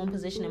for the moon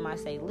position it might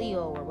say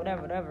Leo or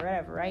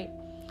whatever, right?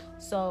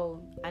 So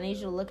I need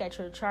you to look at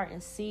your chart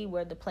and see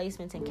where the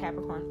placements in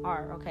Capricorn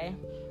are, okay?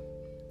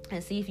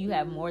 And see if you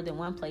have more than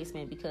one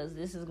placement, because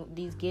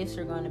these gifts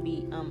are going to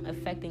be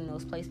affecting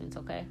those placements,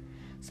 okay?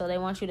 So they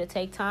want you to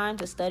take time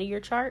to study your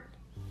chart,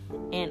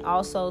 and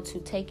also to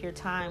take your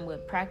time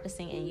with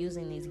practicing and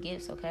using these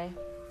gifts, okay?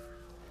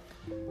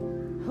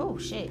 Oh,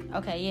 shit.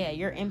 Okay, yeah,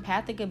 your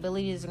empathic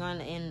abilities are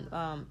going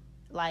to,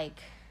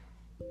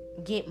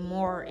 get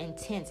more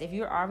intense. If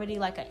you're already,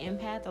 like, an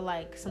empath or,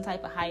 like, some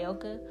type of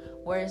Hyoka,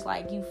 where it's,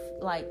 like,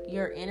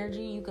 your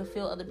energy, you can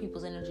feel other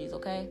people's energies,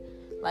 okay?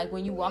 Like,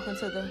 when you walk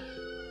into the...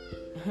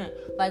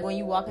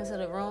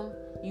 room,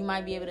 you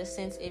might be able to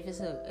sense if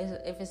it's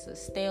a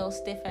stale,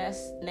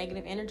 stiff-ass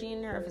negative energy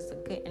in there, or if it's a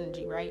good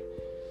energy, right?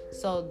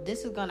 So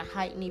this is going to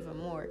heighten even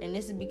more. And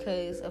this is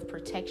because of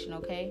protection,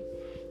 okay?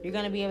 You're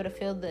going to be able to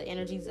feel the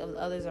energies of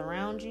others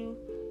around you.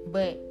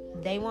 But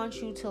they want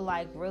you to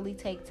like really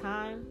take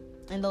time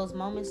in those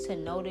moments to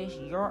notice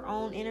your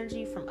own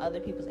energy from other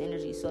people's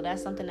energy. So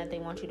that's something that they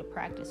want you to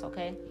practice,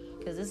 okay?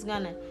 Because this is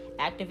gonna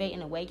activate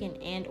and awaken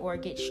and or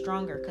get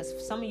stronger,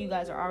 because some of you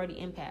guys are already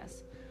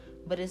empaths,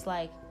 but it's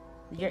like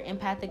your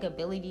empathic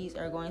abilities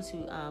are going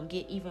to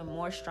get even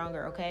more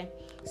stronger, okay?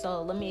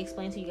 So let me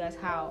explain to you guys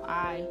how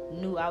I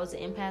knew I was an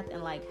empath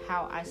and like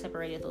how I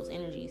separated those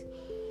energies.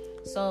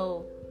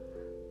 So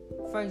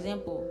for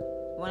example,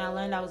 when I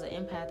learned I was an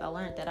empath, I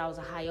learned that I was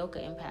a Hyoka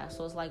empath.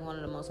 So it's like one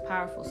of the most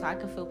powerful. So I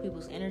can feel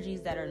people's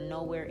energies that are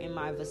nowhere in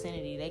my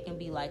vicinity. They can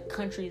be like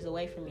countries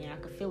away from me, and I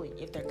can feel it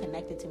if they're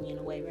connected to me in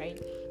a way,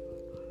 right?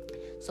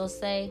 So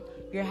say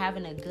you're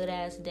having a good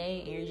ass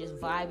day and you're just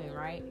vibing,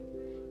 right?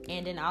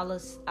 And then out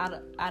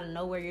of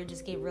nowhere, you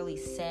just get really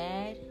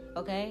sad,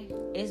 okay?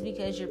 It's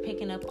because you're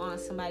picking up on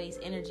somebody's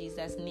energies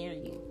that's near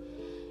you.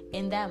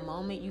 In that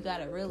moment, you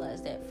gotta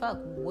realize that, fuck,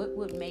 what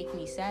would make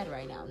me sad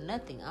right now?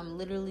 Nothing. I'm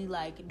literally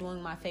like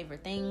doing my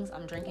favorite things.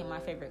 I'm drinking my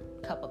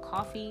favorite cup of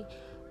coffee,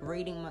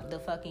 reading the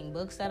fucking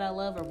books that I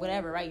love or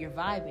whatever, right? You're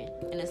vibing.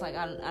 And it's like,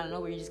 I don't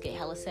know where you just get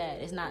hella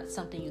sad. It's not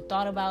something you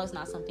thought about. It's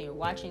not something you're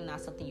watching,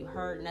 not something you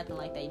heard, nothing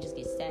like that. You just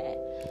get sad.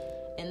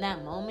 In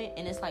that moment,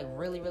 and it's like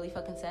really, really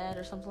fucking sad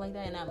or something like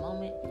that, in that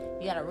moment,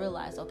 you gotta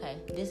realize, okay,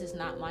 this is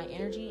not my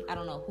energy. I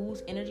don't know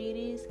whose energy it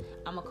is.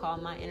 I'm gonna call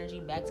my energy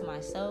back to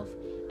myself.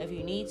 If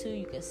you need to,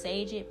 you can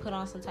sage it, put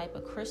on some type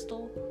of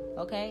crystal,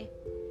 okay?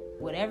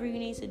 Whatever you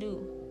need to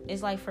do.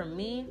 It's like for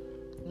me,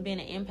 being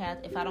an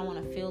empath, if I don't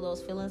want to feel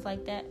those feelings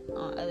like that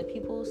on other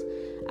people's,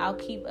 I'll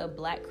keep a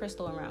black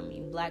crystal around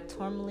me. Black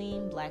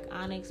tourmaline, black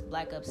onyx,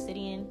 black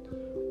obsidian,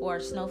 or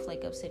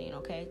snowflake obsidian,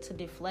 okay? To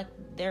deflect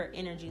their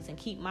energies and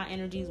keep my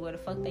energies where the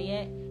fuck they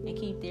at and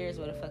keep theirs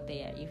where the fuck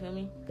they at. You feel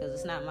me? Because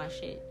it's not my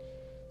shit.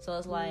 So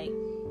it's like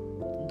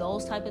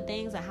those type of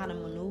things and how to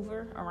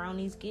maneuver around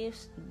these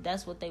gifts,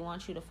 that's what they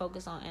want you to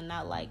focus on and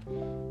not like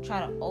try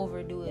to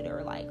overdo it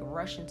or like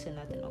rush into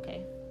nothing,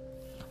 okay?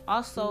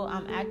 Also,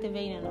 I'm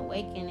activating and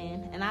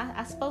awakening, and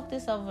I spoke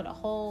this over the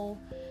whole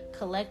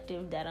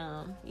collective that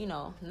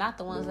not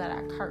the ones that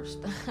I cursed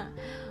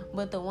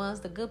but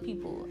the good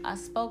people. I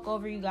spoke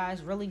over you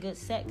guys really good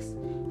sex,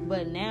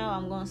 but now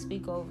I'm going to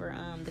speak over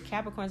the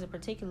Capricorns in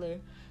particular,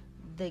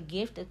 the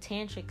gift of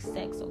tantric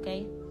sex,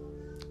 okay?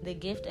 The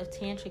gift of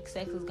tantric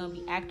sex is going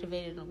to be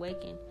activated and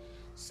awakened.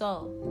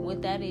 So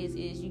what that is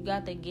you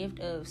got the gift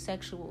of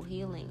sexual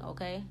healing,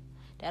 okay?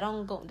 That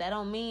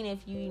don't mean if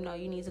you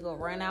need to go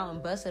run out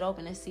and bust it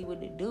open and see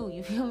what it do.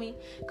 You feel me?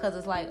 Because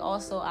it's like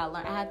also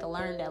I had to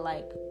learn that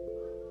like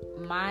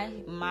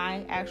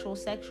my actual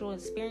sexual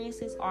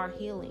experiences are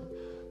healing.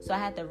 So I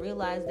had to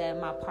realize that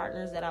my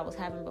partners that I was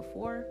having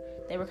before,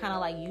 they were kind of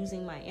like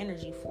using my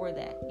energy for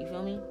that. You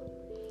feel me?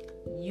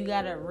 You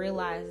gotta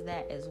realize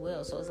that as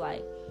well. So it's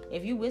like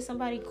if you with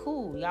somebody,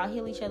 cool, y'all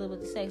heal each other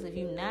with the sex. If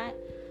you not,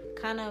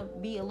 kind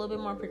of be a little bit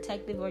more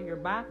protective of your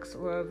box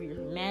or of your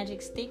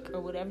magic stick or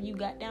whatever you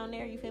got down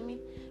there. You feel me?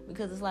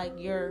 Because it's like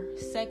your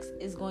sex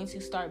is going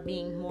to start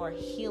being more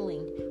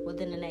healing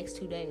within the next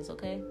 2 days,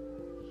 okay?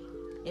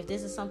 If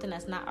this is something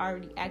that's not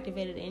already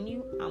activated in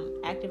you,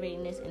 I'm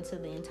activating this into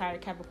the entire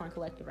Capricorn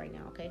collective right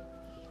now, okay?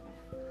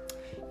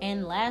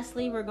 And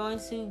lastly, we're going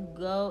to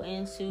go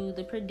into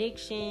the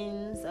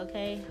predictions,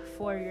 okay,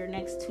 for your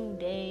next 2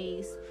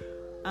 days.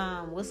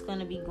 What's going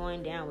to be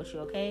going down with you,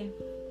 okay?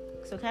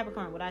 So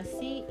Capricorn, what I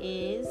see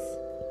is,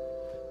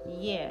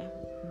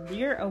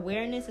 your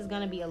awareness is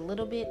going to be a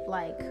little bit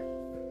like,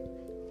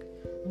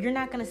 you're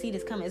not going to see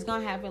this coming. It's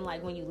going to happen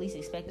like when you least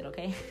expect it,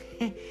 okay?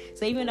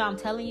 So even though I'm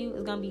telling you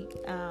it's going to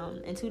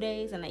be in 2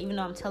 days, and even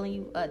though I'm telling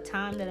you a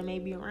time that it may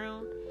be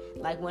around,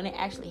 like when it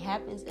actually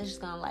happens, it's just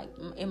going to like,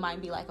 it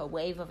might be like a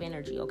wave of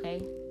energy,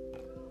 okay?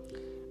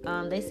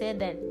 They said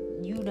that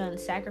you done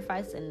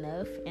sacrificed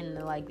enough and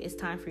like it's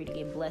time for you to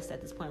get blessed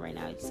at this point right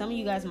now. Some of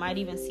you guys might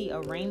even see a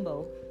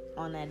rainbow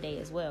on that day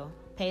as well.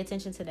 Pay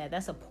attention to that.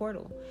 That's a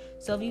portal.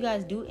 So if you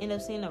guys do end up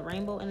seeing a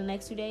rainbow in the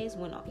next 2 days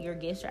when your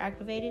gifts are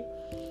activated,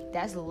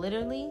 that's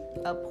literally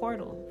a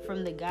portal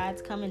from the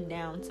gods coming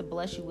down to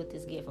bless you with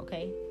this gift,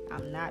 okay?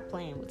 I'm not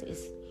playing with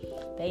this.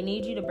 They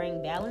need you to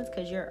bring balance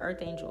because you're an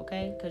earth angel,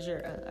 okay? Because you're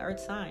an earth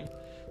sign.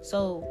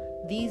 So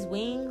these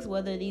wings,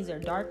 whether these are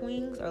dark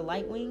wings or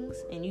light wings,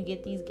 and you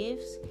get these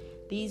gifts,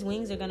 these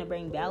wings are going to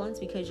bring balance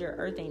because you're an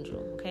earth angel,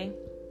 okay?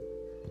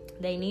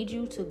 They need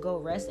you to go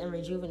rest and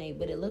rejuvenate,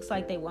 but it looks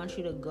like they want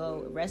you to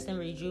go rest and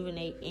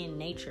rejuvenate in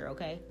nature,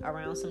 okay?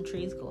 Around some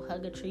trees, go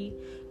hug a tree,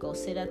 go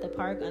sit at the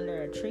park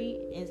under a tree,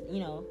 and,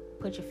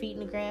 put your feet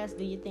in the grass,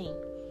 do your thing.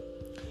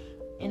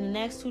 In the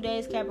next 2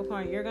 days,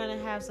 Capricorn, you're going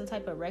to have some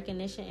type of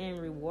recognition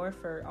and reward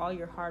for all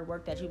your hard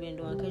work that you've been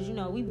doing, because,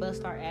 we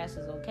bust our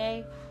asses,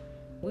 okay?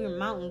 We're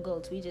mountain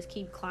goats. We just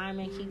keep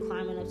climbing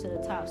up to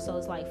the top. So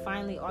it's like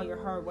finally all your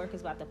hard work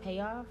is about to pay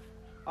off.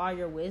 All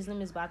your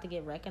wisdom is about to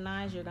get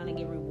recognized. You're going to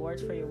get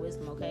rewards for your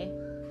wisdom, okay?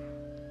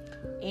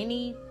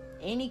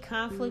 Any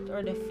conflict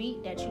or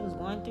defeat that you was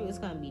going through is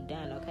going to be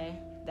done, okay?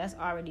 That's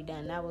already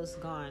done. That was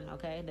gone,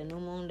 okay? The new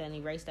moon done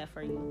erased that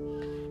for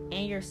you.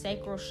 And your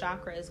sacral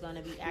chakra is going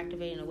to be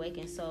activated and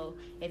awakened. So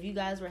if you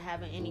guys were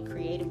having any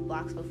creative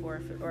blocks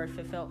before, or if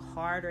it felt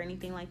hard or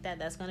anything like that,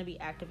 that's going to be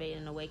activated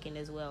and awakened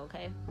as well,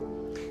 okay?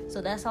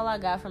 So that's all I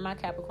got for my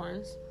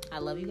Capricorns. I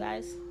love you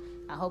guys.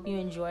 I hope you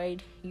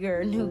enjoyed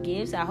your new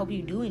gifts. I hope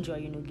you do enjoy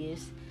your new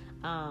gifts.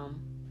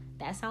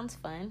 That sounds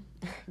fun.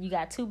 You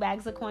got 2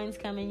 bags of coins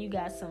coming. You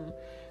got some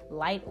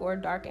light or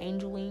dark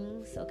angel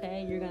wings,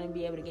 okay? You're going to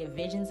be able to get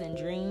visions and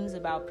dreams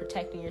about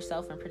protecting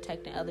yourself and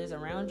protecting others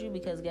around you,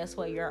 because guess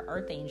what? You're an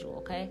earth angel,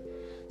 okay?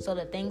 So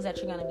the things that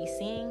you're going to be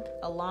seeing,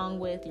 along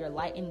with your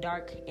light and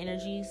dark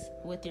energies,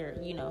 with your,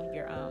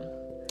 your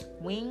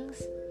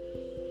wings,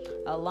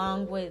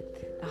 along with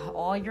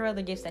all your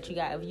other gifts that you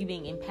got, of you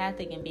being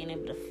empathic and being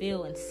able to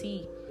feel and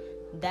see,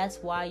 that's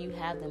why you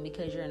have them,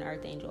 because you're an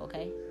earth angel,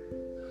 okay?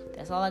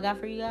 That's all I got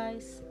for you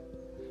guys.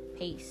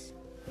 Peace.